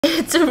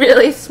It's a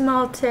really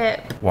small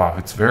tip. Wow,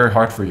 it's very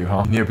hard for you,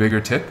 huh? Need a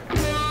bigger tip?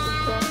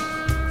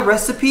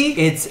 Recipe,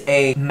 it's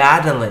a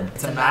Madeleine.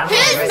 It's a Madeleine.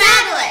 Who's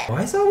Madeleine?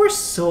 Why is our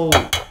so...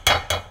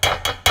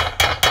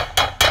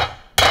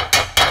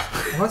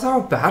 Why is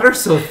our batter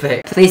so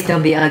thick? Please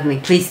don't be ugly.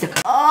 Please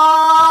don't.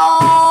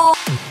 Oh!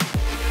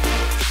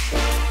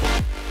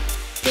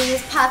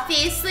 These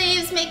puffy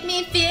sleeves make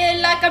me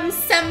feel like I'm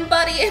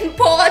somebody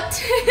important.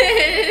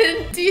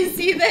 Do you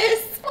see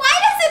this? Why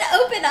does it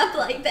open up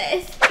like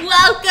this?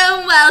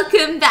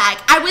 Welcome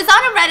back. I was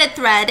on a Reddit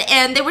thread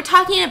and they were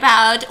talking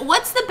about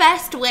what's the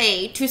best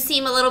way to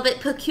seem a little bit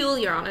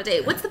peculiar on a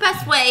date. What's the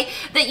best way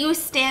that you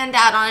stand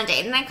out on a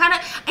date? And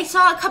I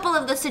saw a couple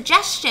of the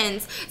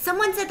suggestions.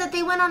 Someone said that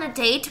they went on a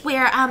date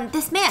where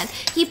this man,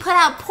 he put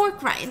out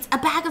pork rinds, a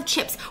bag of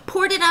chips,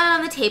 poured it out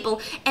on the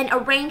table and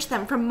arranged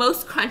them from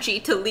most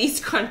crunchy to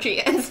least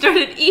crunchy and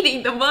started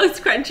eating the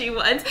most crunchy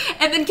ones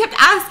and then kept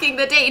asking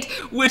the date,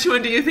 which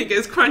one do you think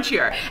is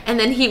crunchier? And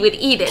then he would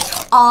eat it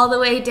all the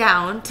way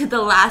down to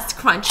the last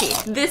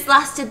crunchy. This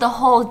lasted the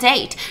whole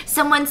date.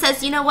 Someone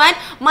says, you know what?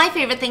 My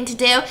favorite thing to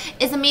do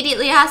is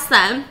immediately ask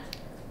them,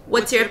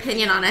 what's your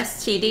opinion on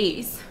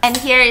STDs? And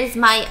here is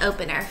my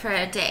opener for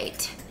a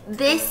date.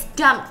 This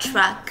dump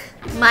truck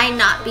might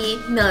not be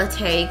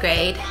military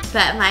grade,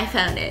 but my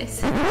phone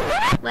is.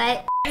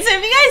 What? So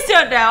if you guys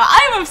don't know,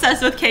 I'm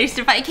obsessed with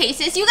Casetify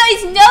cases. You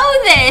guys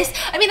know this.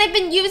 I mean, I've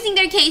been using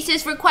their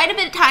cases for quite a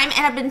bit of time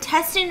and I've been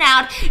testing it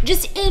out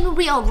just in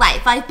real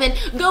life. I've been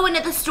going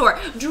to the store,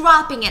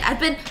 dropping it. I've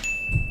been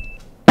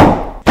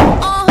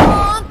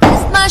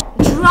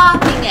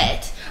dropping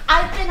it.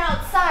 I've been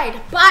outside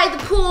by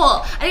the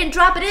pool. I didn't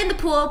drop it in the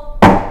pool,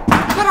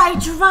 but I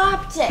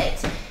dropped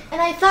it.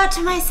 And I thought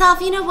to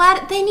myself, you know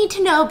what? They need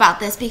to know about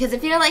this because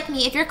if you're like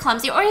me, if you're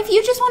clumsy, or if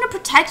you just want to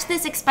protect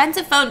this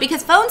expensive phone,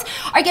 because phones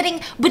are getting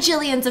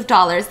bajillions of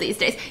dollars these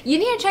days, you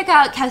need to check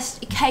out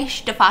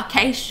Casetify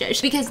cases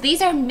because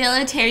these are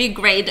military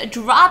grade,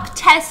 drop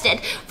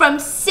tested from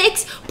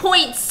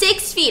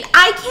 6.6 feet.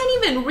 I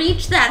can't even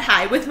reach that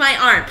high with my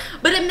arm.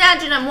 But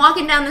imagine I'm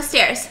walking down the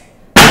stairs.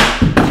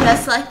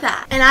 Just like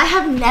that. And I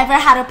have never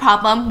had a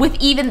problem with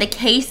even the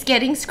case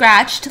getting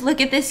scratched.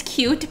 Look at this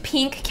cute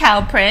pink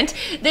cow print.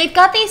 They've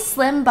got these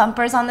slim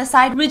bumpers on the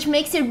side, which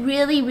makes it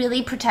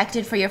really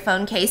protected for your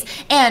phone case.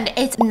 And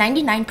it's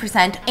 99%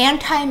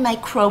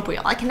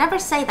 antimicrobial. I can never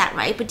say that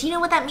right, but do you know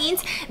what that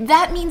means?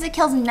 That means it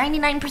kills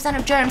 99%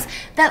 of germs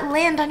that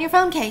land on your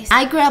phone case.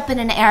 I grew up in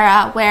an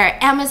era where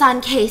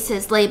Amazon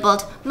cases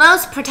labeled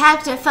most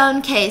protective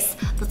phone case.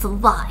 That's a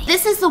lie.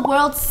 This is the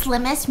world's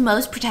slimmest,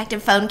 most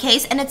protective phone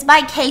case, and it's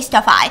by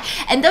Casetify.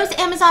 And those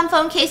Amazon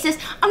phone cases,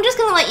 I'm just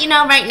gonna let you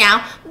know right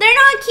now, they're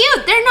not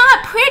cute, they're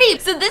not pretty.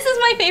 So this is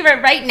my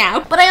favorite right now.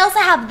 But I also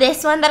have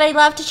this one that I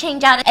love to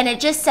change out, and it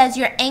just says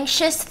your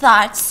anxious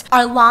thoughts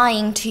are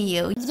lying to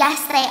you.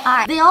 Yes, they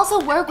are. They also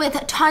work with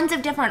tons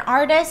of different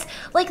artists.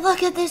 Like,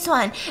 look at this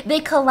one. They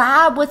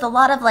collab with a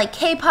lot of like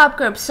K-pop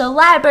groups,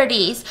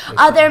 celebrities,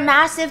 other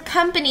massive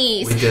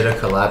companies. We did a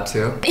collab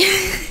too.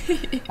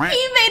 He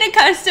made a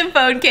custom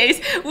phone case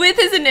with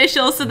his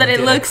initials so that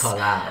it looks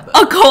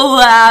a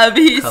collab,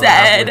 he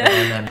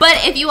said.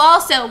 But if you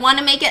also want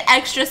to make it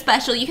extra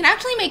special, you can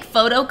actually make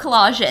photo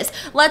collages.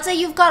 Let's say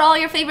you've got all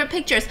your favorite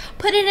pictures,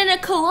 put it in a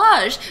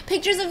collage.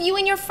 Pictures of you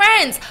and your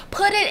friends,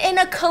 put it in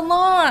a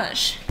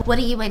collage. What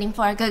are you waiting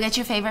for? Go get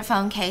your favorite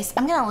phone case.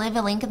 I'm gonna leave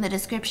a link in the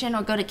description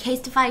or go to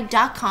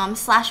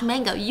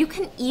casetify.com/mango. You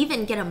can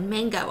even get a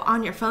mango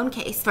on your phone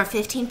case for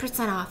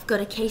 15% off. Go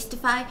to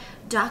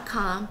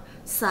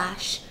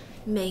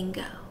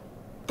casetify.com/mango.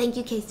 Thank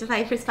you,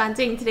 Casetify, for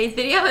sponsoring today's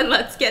video, and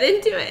let's get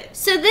into it.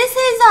 So this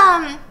is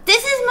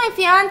my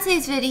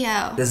fiance's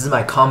video. This is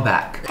my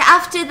comeback.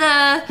 After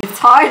the... It's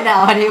hard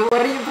now, honey. What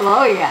are you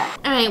blowing at?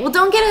 Alright, well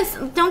don't get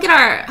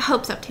our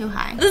hopes up too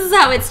high. This is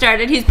how it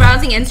started. He's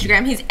browsing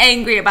Instagram. He's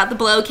angry about the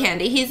blow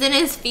candy. He's in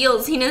his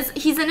feels.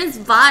 He's in his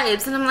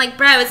vibes. And I'm like,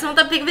 bro, it's not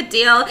that big of a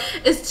deal.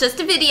 It's just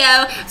a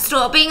video.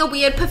 Stop being a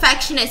weird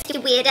perfectionist, you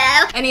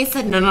weirdo. And he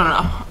said, no,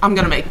 I'm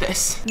gonna make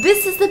this.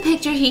 This is the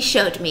picture he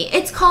showed me.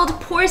 It's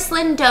called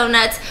Porcelain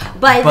Donuts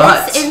by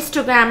this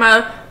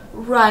Instagrammer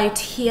right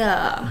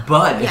here.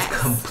 But it's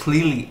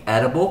completely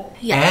edible.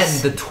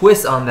 Yes. And the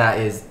twist on that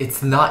is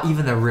it's not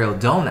even a real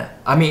donut.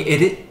 I mean,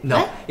 it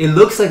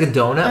looks like a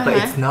donut, but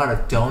it's not a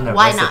donut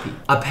recipe.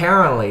 Not?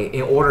 Apparently,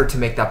 in order to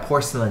make that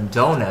porcelain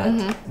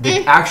donut,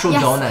 the actual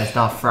donut is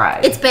not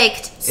fried. It's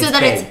baked so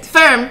that it's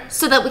firm,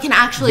 so that we can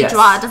actually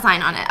draw a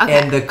design on it. Okay.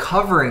 And the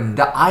covering,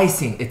 the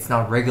icing, it's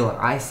not regular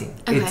icing.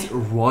 It's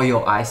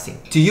royal icing.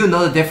 Do you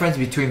know the difference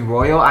between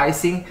royal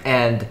icing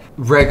and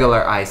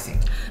regular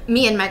icing?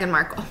 Me and Meghan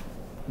Markle.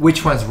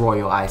 Which one's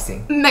royal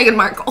icing? Meghan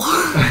Markle.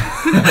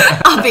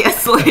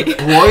 Obviously.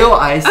 Royal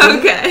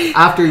icing,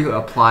 after you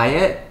apply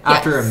it,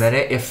 after a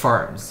minute, it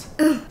firms.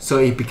 So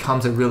it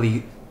becomes a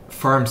really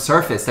firm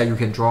surface that you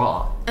can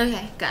draw on.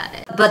 Okay, got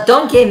it. But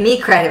don't give me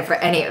credit for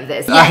any of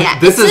this. Yeah,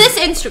 this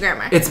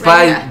Instagrammer. It's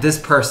by this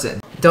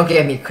person. Don't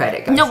give me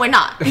credit, guys. No, we're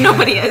not.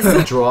 Nobody is.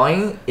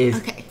 Drawing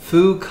is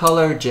food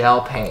color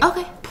gel paint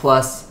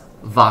plus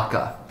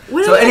vodka.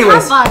 We So don't even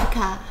have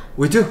vodka.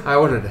 we do. I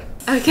ordered it.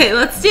 Okay,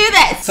 let's do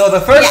this. So the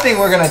first thing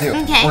we're gonna do,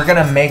 Okay. we're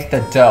gonna make the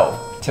dough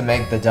to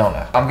make the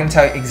donut. I'm gonna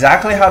tell you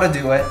exactly how to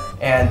do it,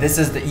 and this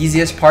is the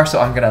easiest part,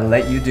 so I'm gonna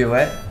let you do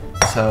it,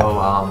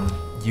 so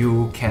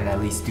you can at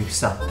least do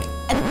something.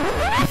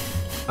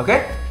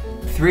 Okay?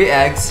 3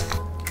 eggs.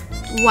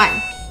 1.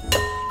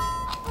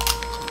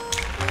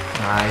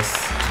 Nice.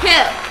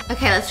 2.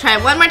 Okay, let's try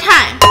it one more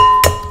time.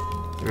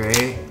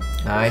 3.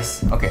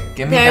 Nice. Okay,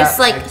 give me There's that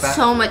like egg back.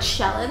 so much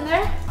shell in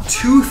there.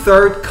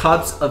 2/3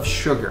 cups of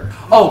sugar.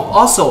 Oh,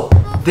 also,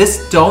 this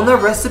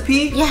donut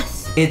recipe,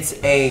 Yes. it's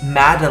a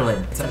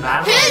Madeline. It's a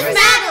Madeline Who's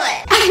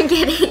Madeline? I'm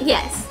kidding.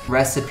 Yes.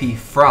 recipe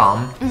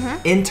from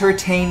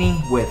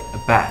Entertaining with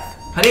Beth.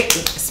 Honey,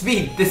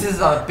 speed. This is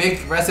a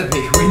big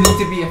recipe. We need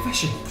to be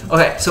efficient.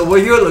 Okay, so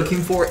what you're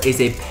looking for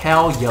is a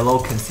pale yellow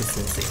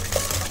consistency.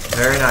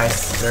 Very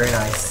nice, very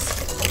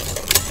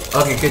nice.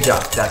 Okay, good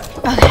job, Dad.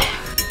 Okay.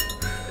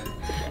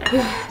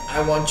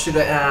 I want you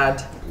to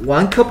add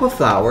 1 cup of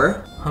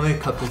flour. How many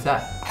cups is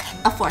that?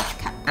 A 4th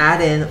cup.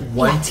 Add in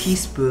 1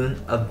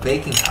 teaspoon of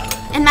baking powder.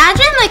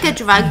 Imagine like a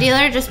drug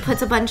dealer just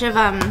puts a bunch of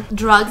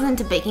drugs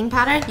into baking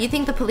powder. You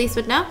think the police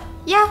would know?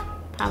 Yeah,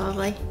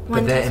 probably.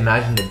 But then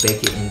imagine to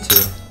bake it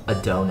into a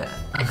donut.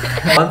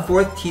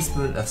 1/4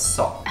 teaspoon of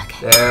salt.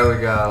 Okay. There we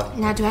go.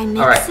 Now do I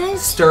mix Alright, it?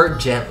 stir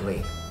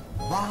gently.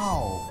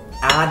 Wow.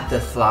 Add the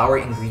flour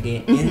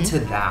ingredient into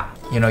that.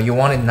 You know, you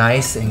want it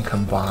nice and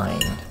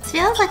combined. It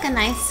feels like a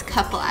nice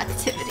couple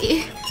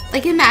activity.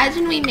 Like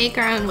imagine we make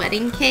our own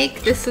wedding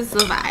cake. This is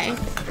the vibe.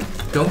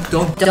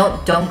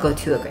 Don't go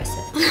too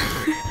aggressive.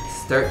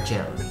 Stir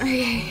gently.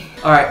 Okay.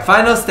 Alright,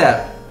 final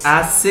step.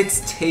 Add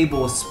 6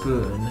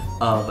 tablespoons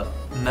of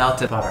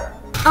melted butter.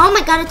 Oh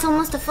my god, it's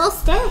almost a full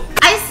stick.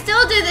 I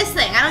still do this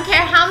thing. I don't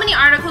care how many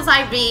articles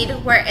I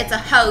read where it's a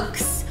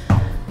hoax,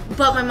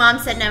 but my mom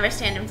said never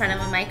stand in front of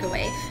a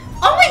microwave.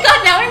 Oh my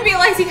god, now I'm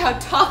realizing how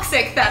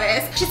toxic that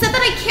is. She said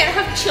that I can't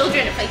have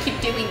children if I keep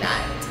doing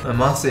that. My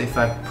mom said if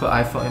I put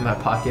iPhone in my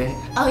pocket,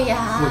 Oh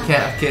yeah. we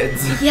can't have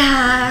kids.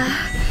 Yeah,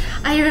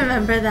 I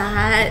remember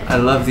that. I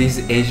love these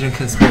Asian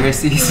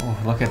conspiracies. Oh,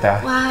 look at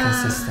that Wow.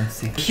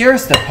 consistency.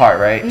 Here's the part,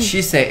 right?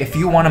 She said if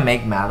you want to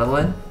make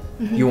Madeline,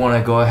 you want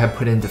to go ahead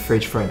put it in the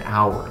fridge for an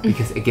hour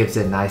because it gives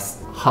it a nice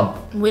hump.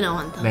 We don't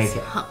want those Make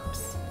it. humps.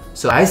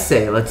 So I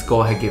say let's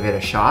go ahead give it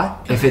a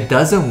shot. If it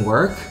doesn't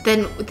work,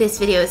 Then this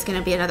video is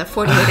gonna be another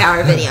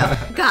 48-hour video.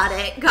 Got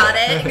it, got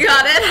it,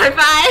 got it. High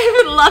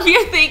five. Love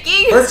your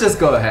thinking. let's just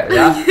go ahead,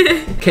 yeah?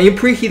 Can you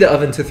preheat the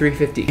oven to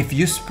 350? If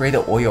you spray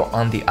the oil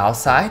on the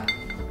outside,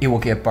 it will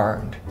get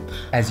burned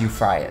as you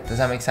fry it. Does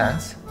that make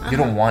sense? You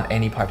don't want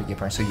any part to get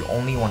burned, so you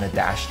only want to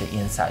dash the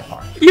inside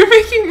part. You're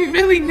making me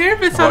really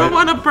nervous. I don't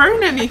What? want to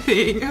burn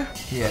anything.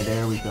 Yeah,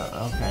 there we go.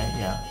 Okay,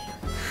 yeah.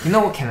 You know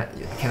what? Can I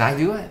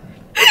do it?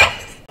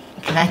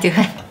 Can I do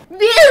it?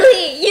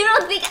 Really? You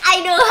don't think I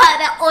know how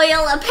to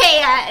oil a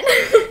pan?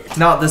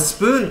 Now the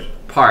spoon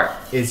part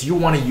is you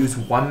want to use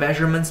 1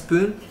 measurement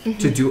spoon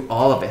to do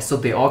all of it, so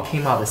they all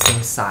came out the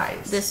same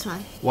size. This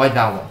one, Why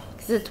that one?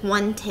 because it's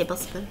 1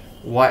 tablespoon.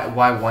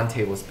 Why 1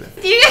 tablespoon?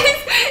 Do you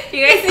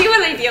guys see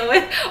what I deal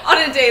with on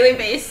a daily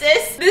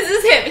basis? This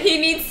is him. He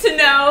needs to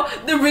know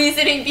the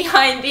reasoning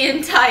behind the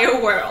entire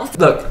world.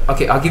 Look,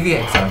 okay, I'll give you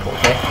an example.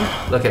 Okay,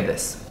 look at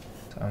this.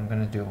 So I'm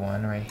gonna do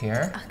 1 right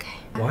here. Okay.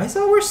 Why is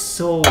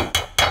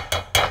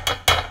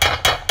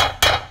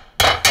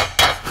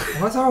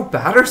our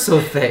batter so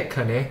thick,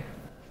 honey?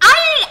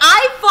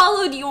 I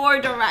followed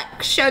your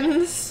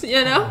directions,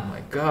 you know? Oh my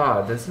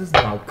god, this is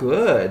not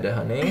good,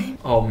 honey.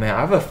 Oh man, I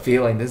have a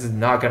feeling this is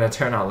not gonna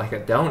turn out like a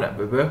donut,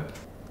 boo boo.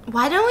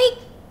 Why don't we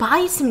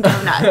buy some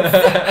donuts?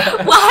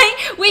 Why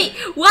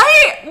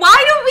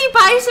don't we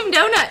buy some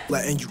donuts?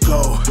 Letting you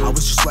go, I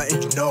was just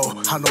letting you know.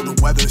 I know the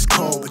weather is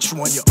cold, but you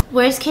on your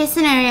Worst case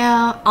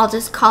scenario, I'll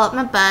just call up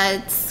my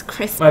buds,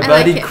 Chris. My I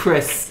buddy like it.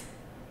 Chris.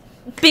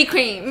 Big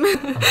cream.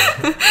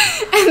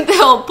 And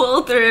they'll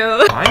pull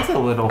through. Mine's a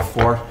little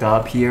forked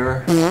up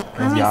here,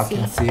 as y'all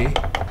can see.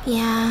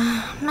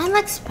 Yeah, mine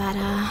looks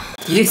better.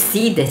 You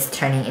see this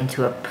turning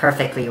into a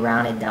perfectly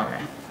rounded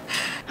donut.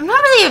 I'm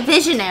not really a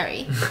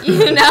visionary,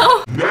 you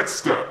know? Next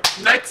step.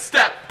 Next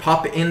step.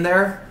 Pop it in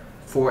there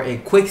for a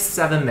quick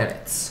 7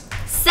 minutes.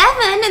 7,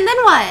 and then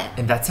what?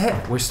 And that's it.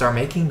 We start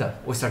making them.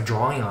 We start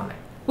drawing on it.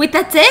 Wait,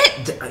 that's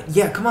it?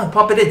 Yeah, come on,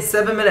 pop it in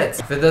 7 minutes.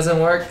 If it doesn't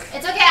work,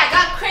 It's okay, I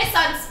got Chris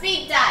on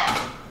speed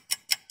dial.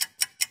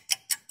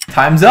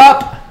 time's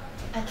up.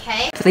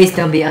 Okay. Please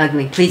don't be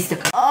ugly. Please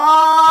don't.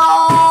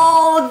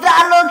 Oh,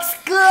 that looks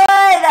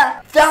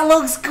good. That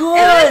looks good.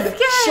 It looks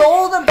good.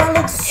 Show them. That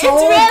looks so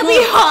It's really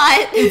good.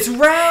 hot. It's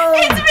round.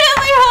 It's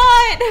really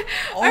hot.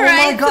 Oh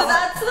Alright, my God. so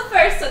that's the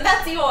first one.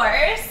 That's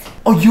yours.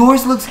 Oh,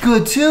 yours looks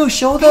good too.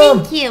 Show them.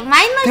 Thank you.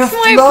 Mine looks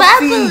They're more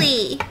fluffy.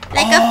 bubbly.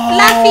 Like a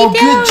fluffy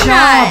donut. Good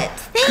job.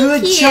 Thank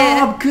Good you.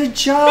 job. Good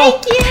job.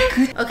 Thank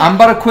you. Good. Okay. I'm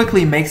about to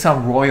quickly make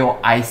some royal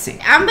icing.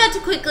 I'm about to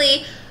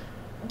quickly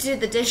do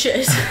the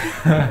dishes.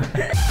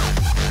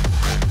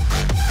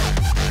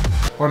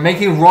 We're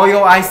making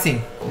royal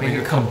icing. Make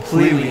it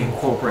completely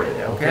incorporated,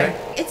 okay?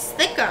 It's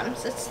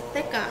thickums. It's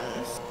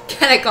thickums.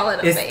 then I call it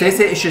a fail. They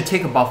say it should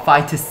take about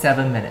 5 to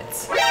 7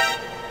 minutes.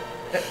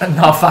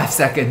 Not 5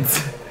 seconds.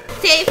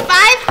 Say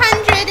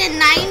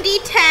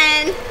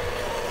 590-10.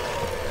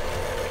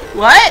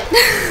 What?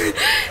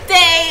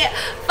 Day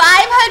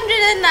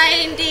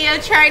 590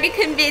 of trying to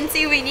convince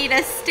you we need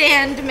a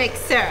stand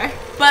mixer.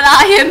 But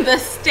I am the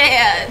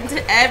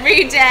stand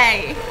every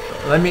day.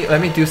 Let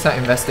me do some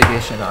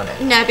investigation on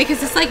it. No,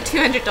 because it's like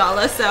 $200,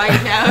 so I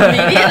know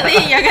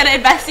immediately you're gonna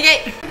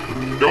investigate.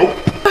 Nope.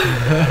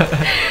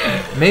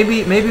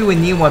 Maybe we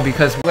need one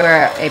because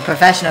We're a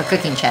professional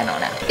cooking channel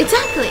now.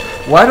 Exactly.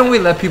 why don't we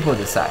let people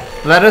decide?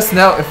 Let us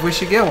know if we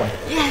should get one.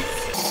 Yes.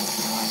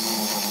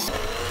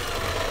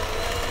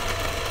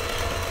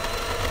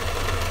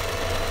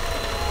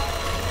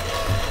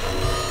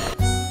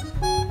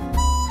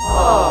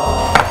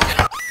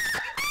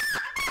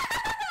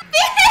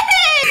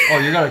 Oh,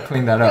 you gotta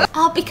clean that up.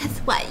 Oh, because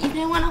what? You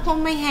didn't want to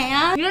hold my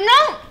hand? You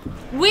know,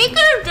 we could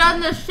have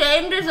done the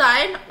same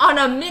design on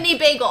a mini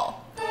bagel.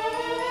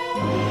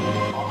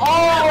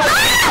 Oh!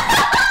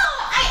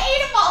 I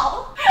ate them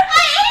all!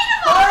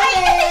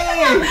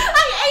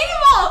 I ate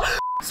them all!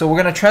 So we're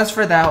gonna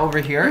transfer that over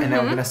here and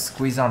then we're gonna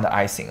squeeze on the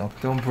icing. Oh,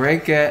 don't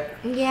break it.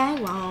 Yeah,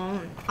 I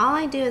won't. All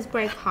I do is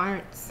break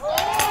hearts.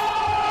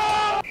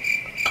 I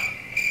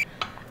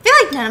feel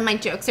like none of my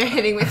jokes are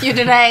hitting with you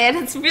today, and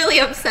it's really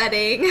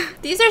upsetting.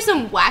 These are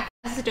some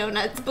whack-ass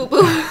donuts, boo-boo.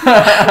 Look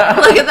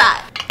at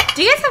that.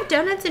 Do you guys have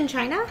donuts in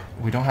China?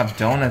 We don't have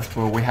donuts,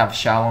 but we have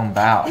Xiaolong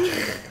Bao.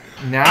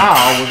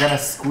 Now we're gonna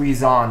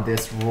squeeze on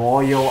this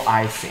royal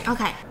icing.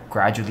 Okay.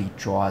 Gradually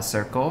draw a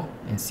circle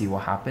and see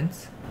what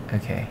happens.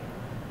 Okay.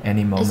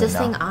 Any moment Is this now.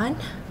 thing on?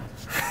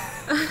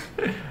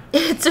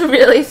 It's a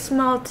really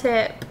small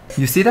tip.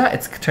 You see that?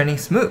 It's turning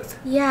smooth.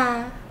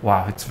 Yeah.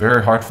 Wow, it's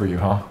very hard for you,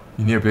 huh?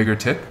 You need a bigger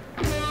tip?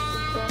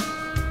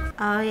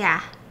 Oh,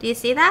 yeah. Do you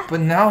see that?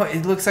 But now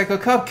it looks like a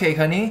cupcake,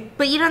 honey.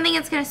 But you don't think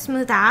it's gonna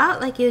smooth out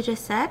like you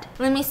just said?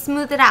 Let me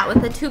smooth it out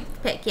with a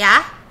toothpick,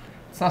 yeah?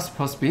 It's not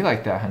supposed to be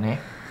like that, honey.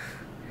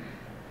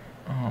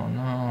 Oh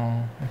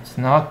no. It's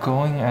not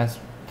going as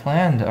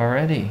planned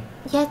already.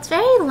 Yeah, it's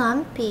very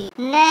lumpy.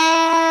 No!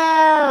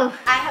 I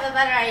have a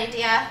better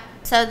idea.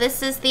 So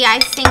this is the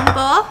icing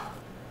bowl.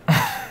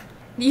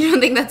 You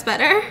don't think that's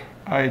better?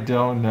 I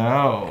don't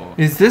know.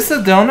 Is this a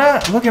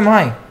donut? Look at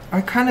mine.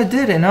 I kind of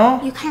did it, no?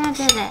 You kind of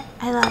did it.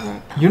 I love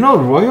it. You know,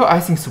 royal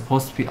icing is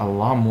supposed to be a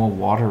lot more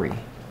watery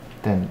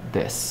than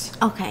this.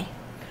 Okay.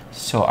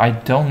 So I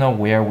don't know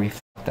where we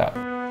f***ed up.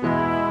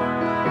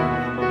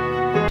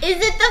 Is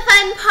it the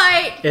fun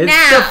part It's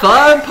now? the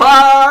fun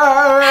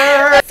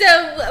part! So,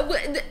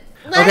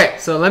 Okay,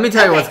 so let me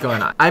tell you what's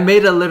going on. I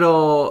made a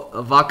little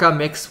vodka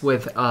mix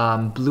with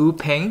blue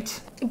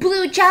paint.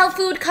 Blue gel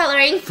food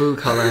coloring. Food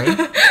coloring.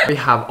 We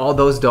have all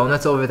those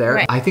donuts over there.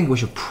 Right. I think we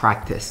should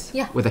practice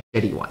Yeah. with a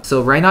shitty one.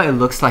 So right now it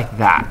looks like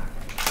that.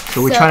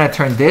 So we're So- trying to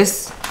turn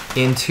this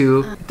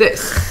into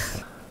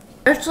this.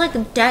 It's like a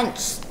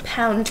dense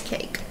pound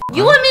cake.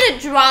 You want me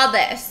to draw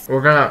this?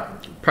 We're gonna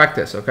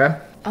practice, okay?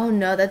 Oh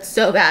no, that's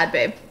so bad,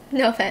 babe.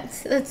 No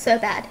offense, that's so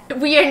bad.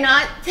 We are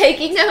not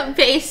taking a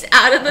base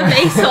out of the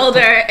base holder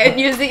and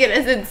using it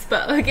as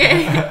inspo,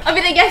 okay? I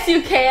mean, I guess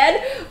you can,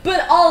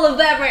 but all of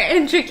them are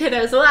intricate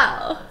as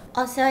well.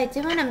 Also, I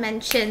do want to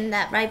mention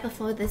that right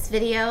before this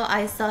video,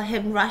 I saw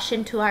him rush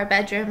into our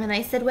bedroom and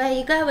I said, "Where are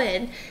you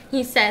going?"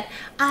 He said,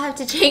 "I have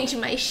to change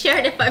my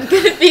shirt if I'm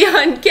gonna be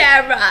on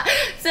camera."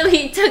 So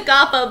he took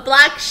off a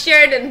black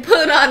shirt and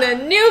put on a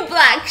new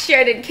black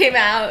shirt and came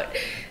out.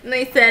 And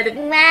I said,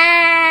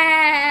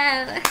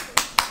 "Man."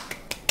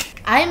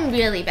 I'm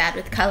really bad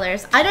with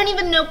colors. I don't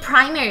even know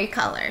primary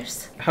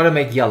colors. How to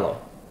make yellow.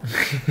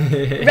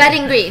 Red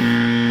and green.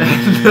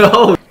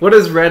 No. What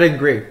is red and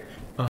green?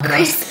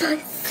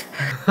 Christmas.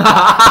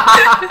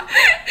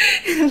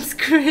 It's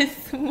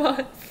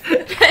Christmas.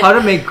 How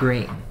to make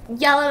green?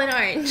 Yellow and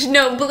orange.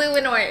 No, blue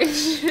and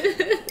orange. Am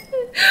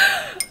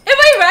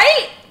I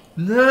right?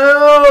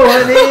 No,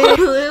 honey.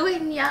 Blue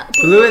and yellow.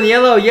 Blue and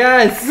yellow,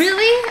 yes.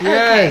 Really?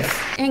 Yes.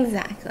 Okay.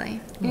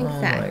 Exactly. Oh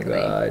Exactly.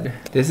 my god.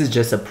 This is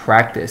just a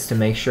practice to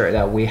make sure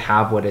that we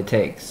have what it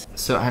takes.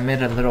 So I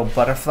made a little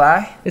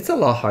butterfly. It's a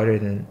lot harder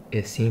than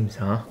it seems,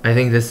 huh? I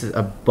think this is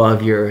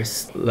above your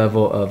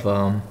level of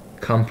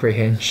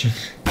comprehension.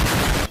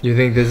 You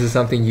think this is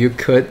something you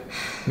could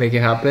make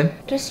it happen?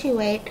 Just you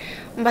wait.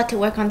 I'm about to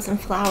work on some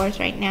flowers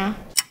right now.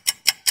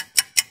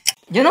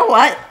 You know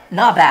what?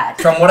 Not bad.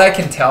 From what I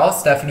can tell,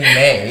 Stephanie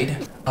made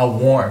a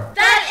worm.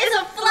 That is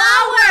a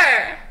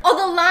flower! Oh,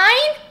 the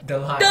line? The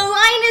line. The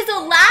line is a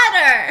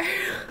ladder.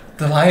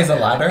 The line is a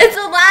ladder? It's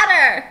a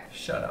ladder.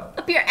 Shut up.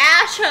 Up your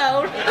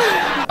asshole.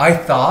 I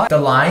thought the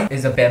line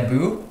is a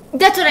bamboo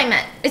That's what I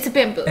meant. It's a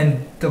bamboo.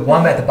 and the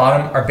one at the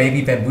bottom are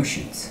baby bamboo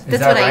shoots. Is That's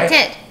that what right? I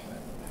did.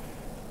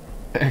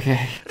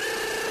 Okay.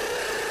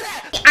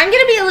 I'm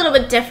gonna be a little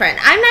bit different.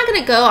 I'm not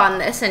gonna go on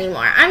this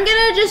anymore. I'm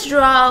gonna just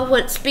draw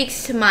what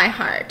speaks to my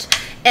heart.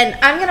 And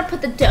I'm gonna put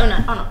the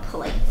donut on a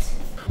plate.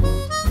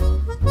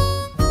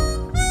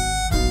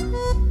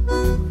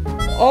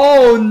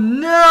 Oh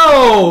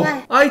no!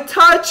 What? I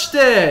touched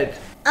it!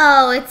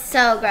 Oh, it's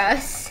so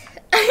gross.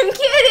 I'm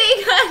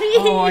kidding, honey.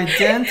 Oh, I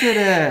dented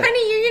it.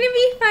 Honey, you're gonna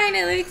be fine.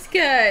 It looks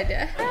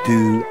good.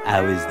 2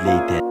 hours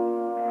later.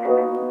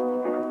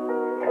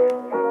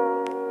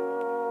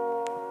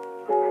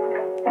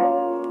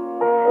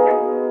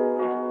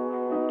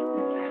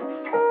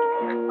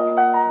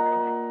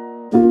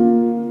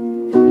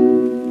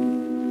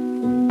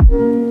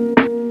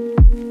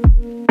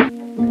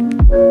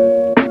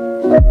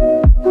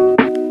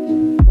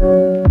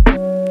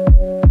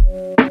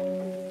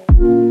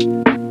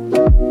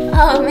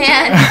 Oh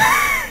man.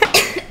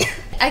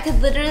 I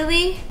could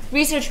literally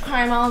research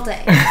crime all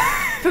day.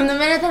 From the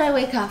minute that I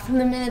wake up, from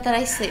the minute that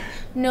I sleep.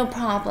 No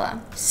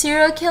problem.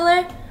 Serial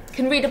killer,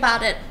 can read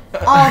about it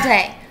all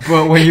day.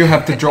 But when you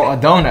have to draw a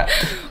donut.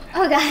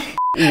 Oh god.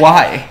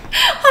 Why?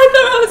 I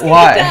thought I was gonna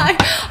Why? die. I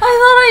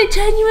thought I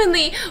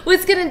genuinely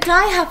was gonna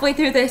die halfway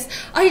through this.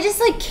 I just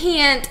like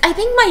can't. I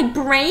think my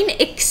brain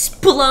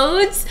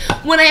explodes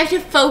when I have to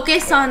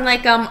focus on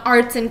like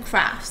arts and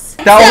crafts.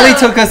 That So, only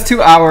took us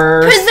 2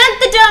 hours. present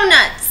the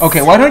donuts.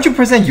 Okay, why don't you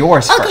present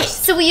yours Okay,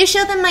 first? so will you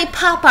show them my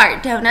pop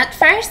art donut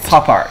first?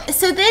 Pop art.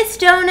 So this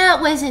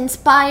donut was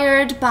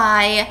inspired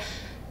by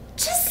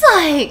just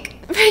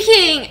like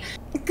freaking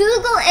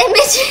Google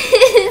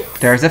images.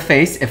 There's a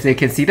face, if they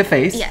can see the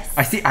face. Yes.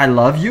 I see I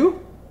love you.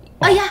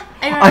 Oh yeah,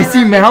 I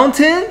see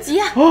mountains.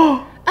 Yeah.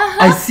 Oh,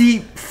 I see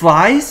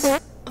flies.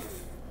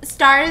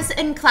 Stars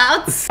and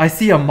clouds. I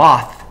see a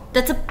moth.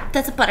 That's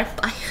a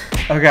butterfly.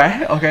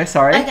 Okay,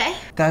 sorry. Okay.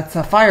 That's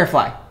a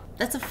firefly.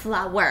 That's a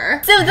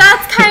flower. So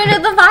that's kind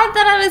of the vibe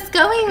that I was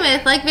going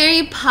with, like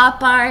very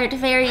pop art,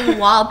 very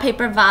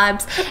wallpaper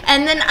vibes.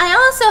 And then I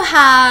also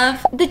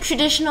have the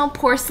traditional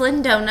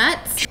porcelain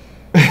donuts.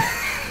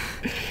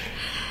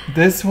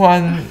 This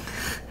one,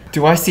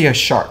 do I see a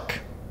shark?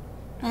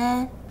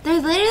 They're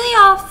literally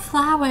all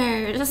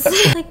flowers.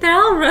 Like they're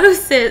all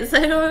roses.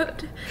 I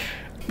don't.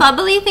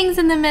 Bubbly things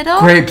in the middle.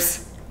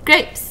 Grapes.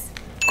 Grapes.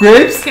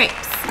 Grapes?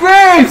 Grapes.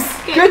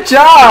 Grapes! Good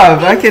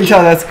job! I can you.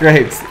 tell that's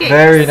grapes. Grapes.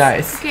 Very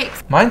nice.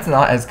 Grapes. Mine's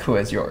not as cool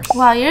as yours.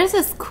 Wow, yours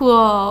is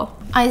cool.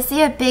 I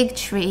see a big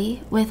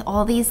tree with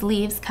all these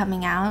leaves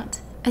coming out.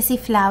 I see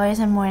flowers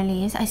and more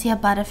leaves. I see a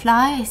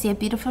butterfly. I see a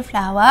beautiful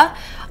flower.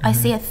 I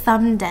see a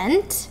thumb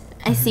dent.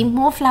 I see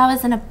more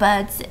flowers than a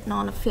bird sitting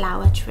on a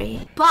flower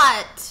tree.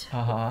 But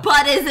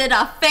is it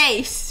a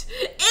face?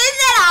 Is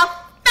it a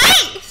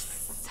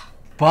face?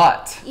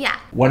 But, Yeah.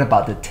 what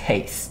about the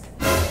taste?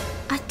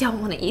 I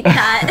don't want to eat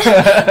that.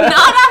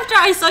 Not after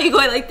I saw you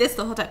going like this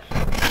the whole time.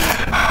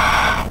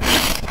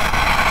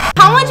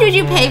 How much would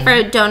you pay for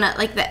a donut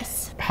like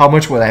this? How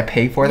much would I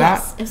pay for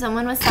Yes, if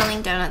someone was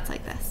selling donuts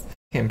like this.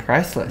 that?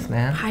 Priceless,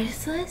 man.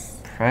 Priceless?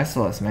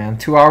 Priceless, man.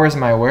 2 hours of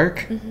my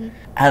work,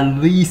 at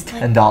least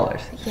 $10.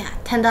 Yeah,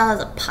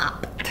 $10 a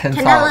pop. $10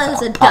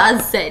 $10 a a pop.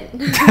 dozen.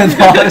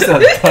 $10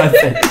 a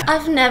dozen.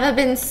 I've never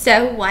been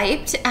so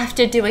wiped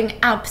after doing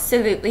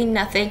absolutely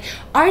nothing.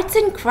 Arts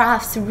and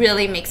crafts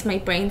really makes my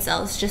brain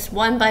cells just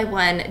one by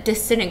one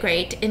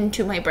disintegrate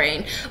into my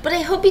brain. But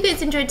I hope you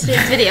guys enjoyed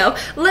today's video.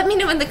 Let me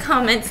know in the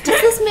comments,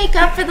 does this make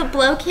up for the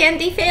blow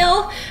candy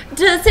fail?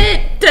 Does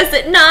it? Does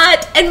it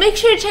not? And make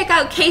sure to check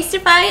out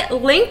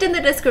Casetify, linked in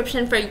the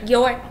description for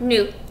your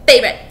new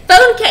favorite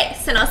phone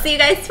case. And I'll see you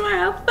guys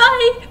tomorrow.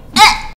 Bye!